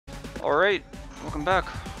Alright, welcome back.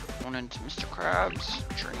 Going into Mr. Krabs'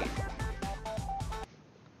 dream.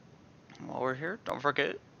 While we're here, don't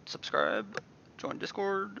forget, subscribe, join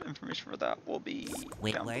Discord. Information for that will be down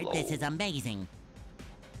Whitward, below. this is amazing.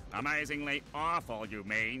 Amazingly awful, you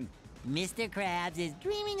mean? Mr. Krabs is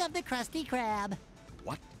dreaming of the Krusty Krab.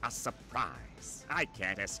 What a surprise. I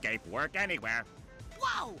can't escape work anywhere.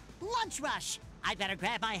 Whoa! Lunch rush! I better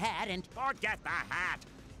grab my hat and... Forget the hat.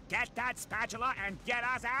 Get that spatula and get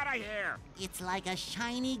us out of here. It's like a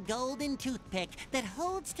shiny golden toothpick that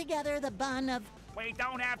holds together the bun of... We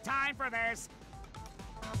don't have time for this.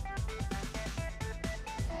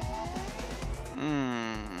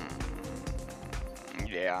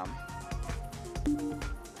 Yeah.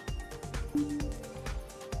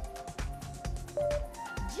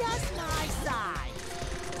 Just my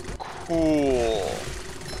size. Cool.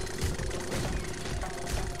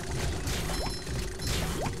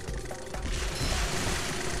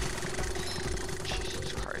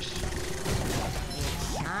 Jesus Christ.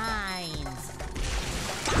 It shines.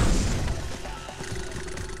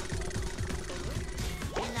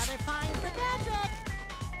 Another find for Patrick.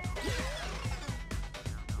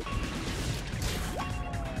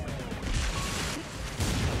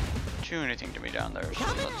 Do anything to me down there. So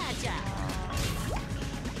Coming at ya.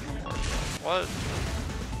 what?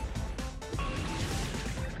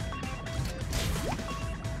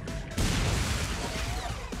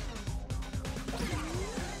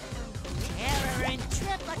 Terror in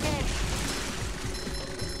triplicate.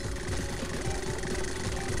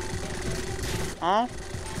 Huh?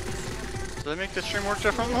 Do they make this stream work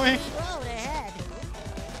differently? Road ahead.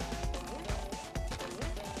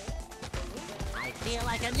 I feel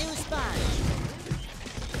like a new sponge.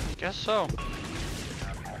 Guess so.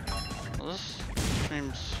 Well, this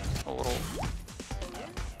stream's a little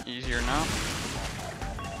easier now.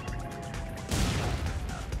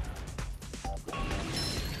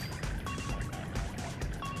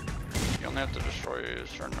 You only have to destroy a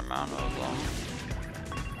certain amount of them.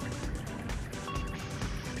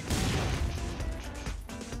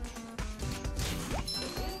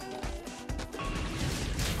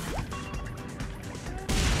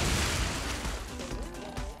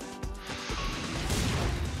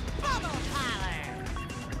 Bubble power.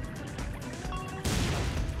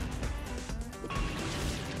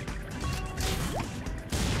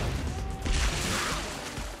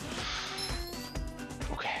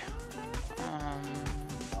 Okay.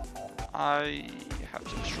 I have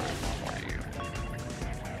to destroy one of you.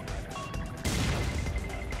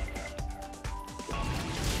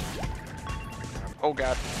 Oh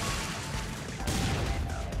god.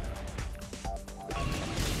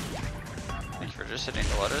 Thanks for just hitting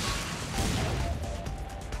the lettuce.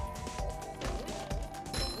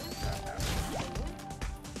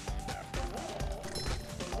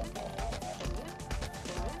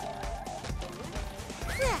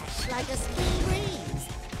 Fresh like a spring breeze.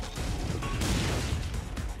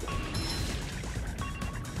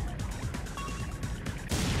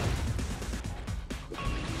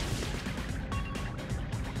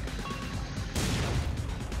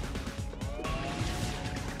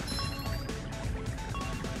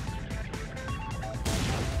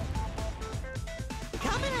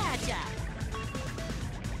 Coming at ya.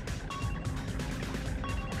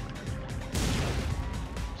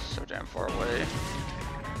 So damn far away.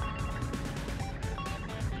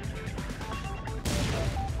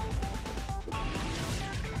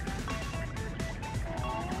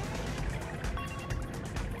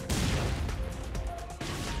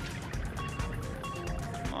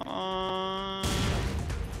 Come on.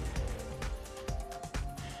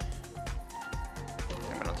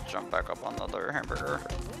 I'm gonna have to jump back up on the other hamburger.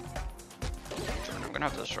 I'm gonna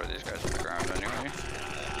have to destroy these guys on the ground anyway.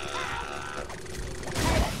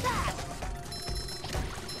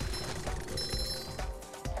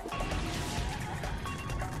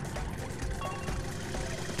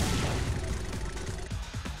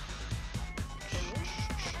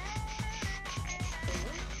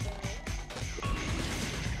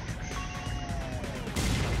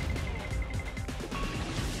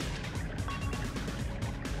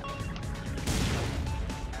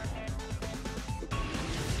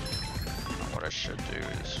 What I should do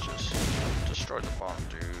is just destroy the bottom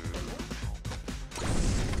dude.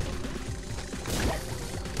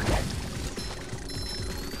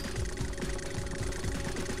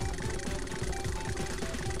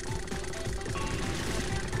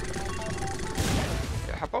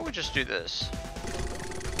 Yeah, how about we just do this?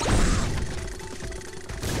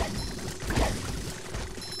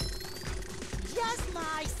 Just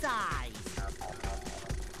my size.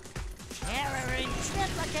 Terror in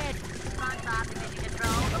triplicate. SpongeBob Division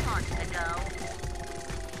Control, report.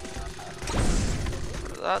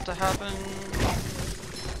 that to happen.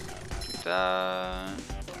 Do that.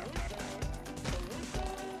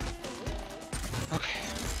 Okay.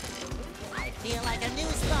 I feel like a new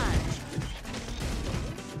sponge.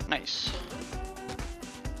 Nice.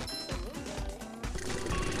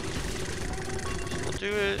 So we'll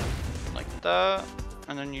do it like that,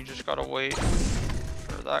 and then you just gotta wait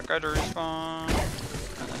for that guy to respawn,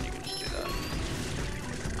 and then you can just do that.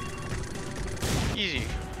 Easy.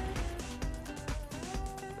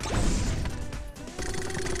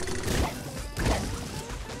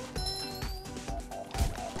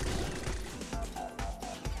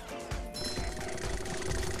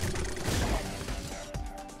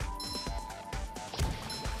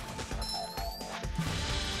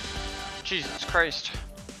 Jesus Christ.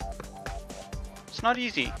 It's not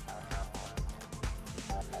easy.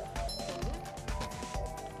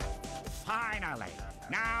 Finally.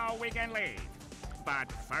 Now we can leave. But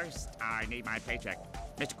first, I need my paycheck.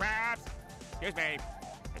 Mr. Krabs? Excuse me.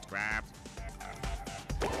 Mr. Krabs?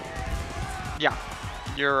 Yeah.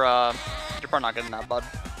 You're probably not getting that, bud.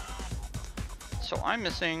 So I'm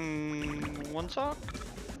missing one sock?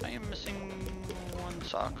 I am missing one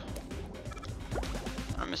sock.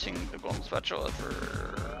 I'm missing the golden spatula for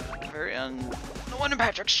the very end. The one in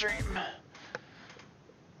Patrick's stream,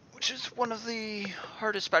 which is one of the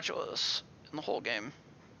hardest spatulas in the whole game.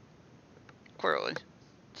 Clearly,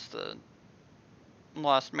 it's the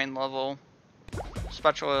last main level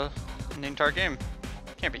spatula in the entire game.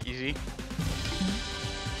 Can't be easy.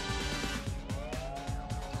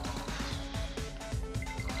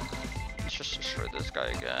 Let's just destroy this guy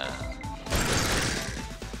again.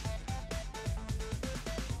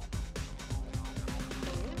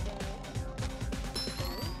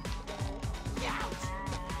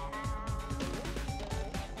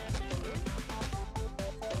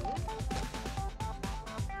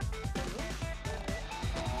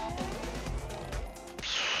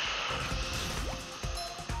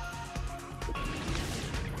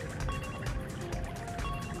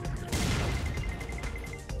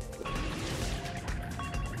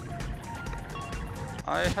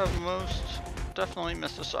 I have most definitely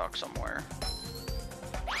missed a sock somewhere.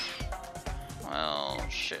 Well,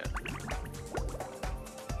 shit.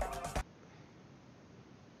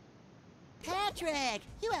 Patrick,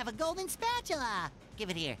 you have a golden spatula. Give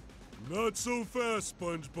it here. Not so fast,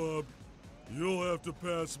 SpongeBob. You'll have to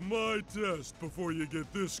pass my test before you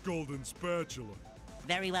get this golden spatula.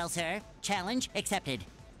 Very well, sir. Challenge accepted.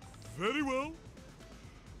 Very well.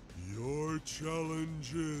 Your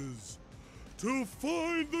challenge is to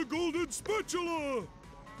find the golden spatula!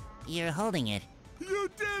 You're holding it. You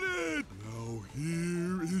did it! Now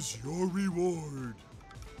here is your reward.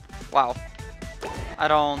 Wow.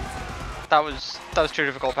 That was too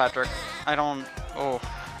difficult, Patrick.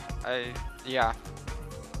 Yeah.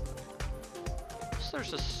 So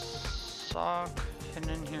there's a sock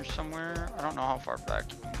hidden in here somewhere. I don't know how far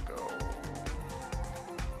back you can go.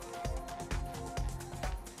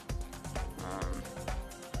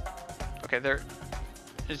 Okay, there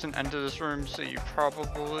is an end to this room, so you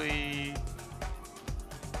probably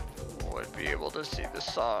would be able to see the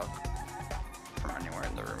sock from anywhere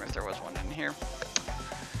in the room if there was one in here.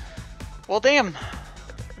 Well, damn. I'm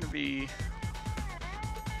gonna be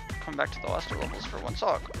coming back to the last two levels for one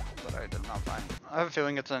sock that I did not find. I have a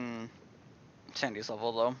feeling it's in Sandy's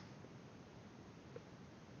level, though.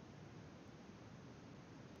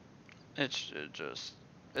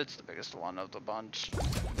 It's the biggest one of the bunch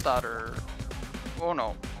that are... Oh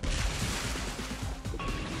no.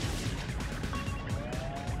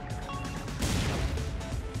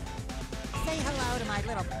 Say hello to my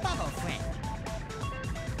little bubble friend.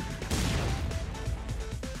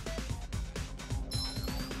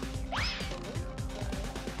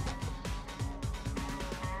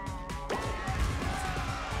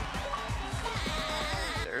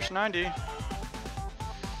 There's 90.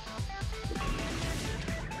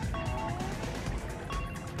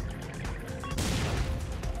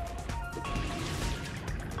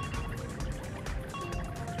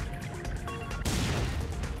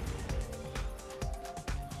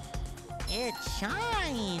 It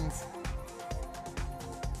shines.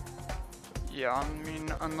 Yeah, I mean,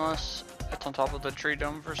 unless it's on top of the tree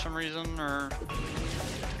dome for some reason, or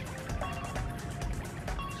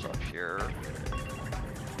it's up here.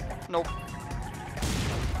 Nope.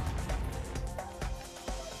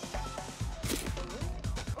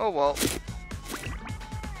 Oh well.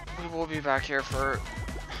 We will be back here for...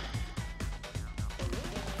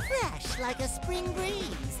 Fresh like a spring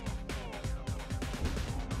breeze.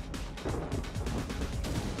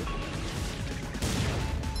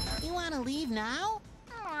 You want to leave now?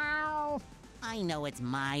 I know it's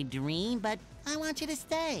my dream, but I want you to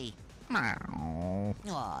stay. Meow.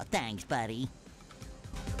 Aw, thanks, buddy.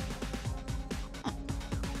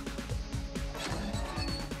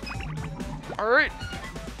 Alright.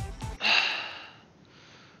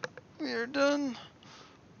 We are done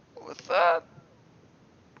with that.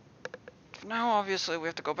 For now, obviously, we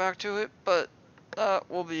have to go back to it, but that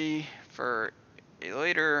will be for a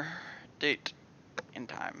later date and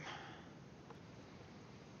time.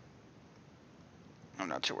 I'm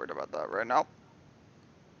not too worried about that right now.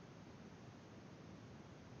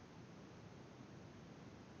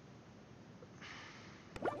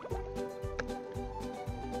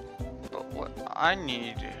 But what I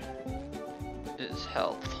need is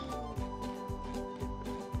health.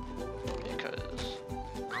 Because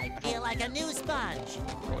I feel like a new sponge.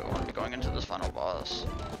 I really want to be going into this final boss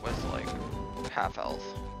with like half health.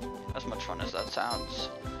 As much fun as that sounds.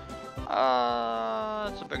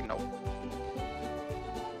 It's a big no.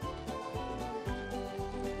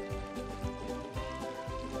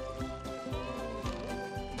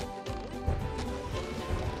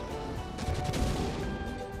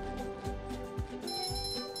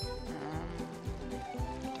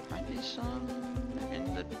 There might be some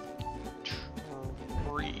in the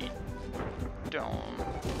tree dome.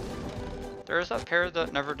 There's that pair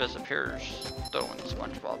that never disappears, though, in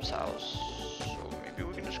SpongeBob's house. So maybe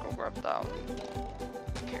we can just go grab that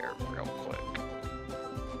pair real quick.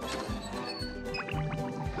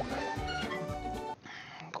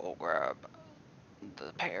 Go grab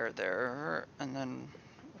the pair there, and then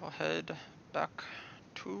we'll head back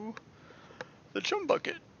to the chum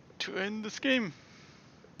bucket to end this game.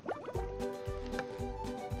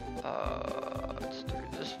 It's through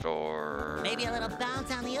this door. Maybe a little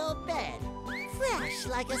bounce on the old bed. Fresh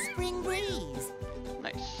like a spring breeze.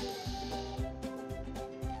 Nice.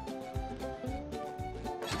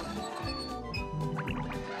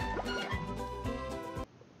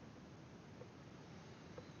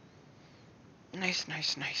 Nice,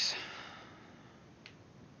 nice, nice.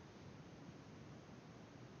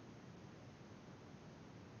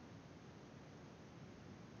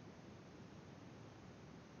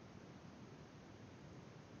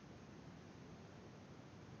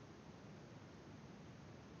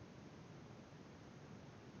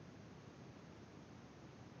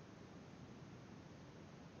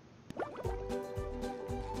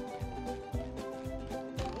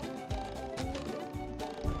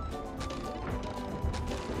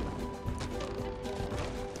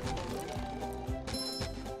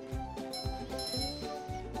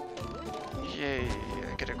 Yay,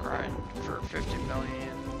 I get a grind for 50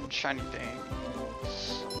 million shiny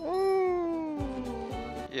things. Woo!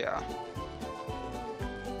 Yeah.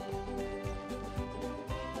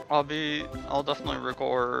 I'll definitely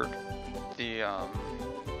record the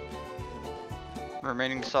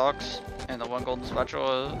remaining socks and the one golden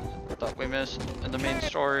spatula that we missed in the main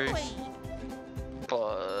story. Wait.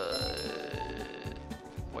 But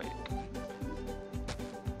wait.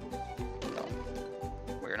 No.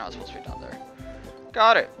 We're not supposed to be down there.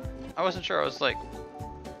 Got it. I wasn't sure. I was like,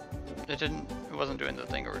 it wasn't doing the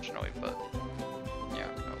thing originally, but yeah,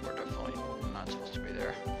 no, we're definitely not supposed to be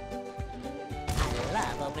there. I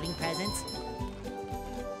love opening presents.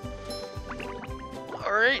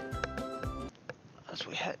 Alright. As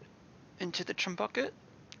we head into the chum bucket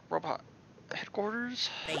robot headquarters.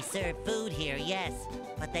 They serve food here, yes,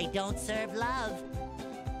 but they don't serve love.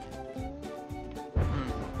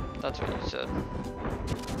 That's what you said.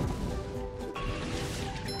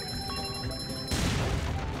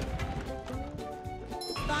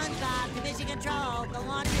 SpongeBob, Division Control, go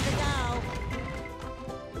on to the go.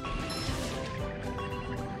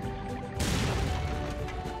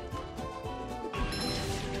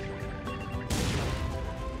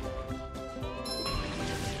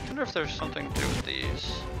 I wonder if there's something to do with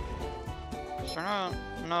these. Cause they're not.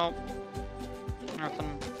 Nope.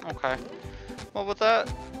 Nothing. Okay. Well, with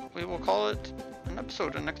that, we will call it an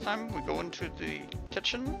episode. And next time we go into the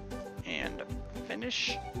kitchen and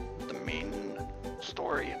finish the main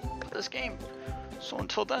story of this game. So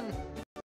until then.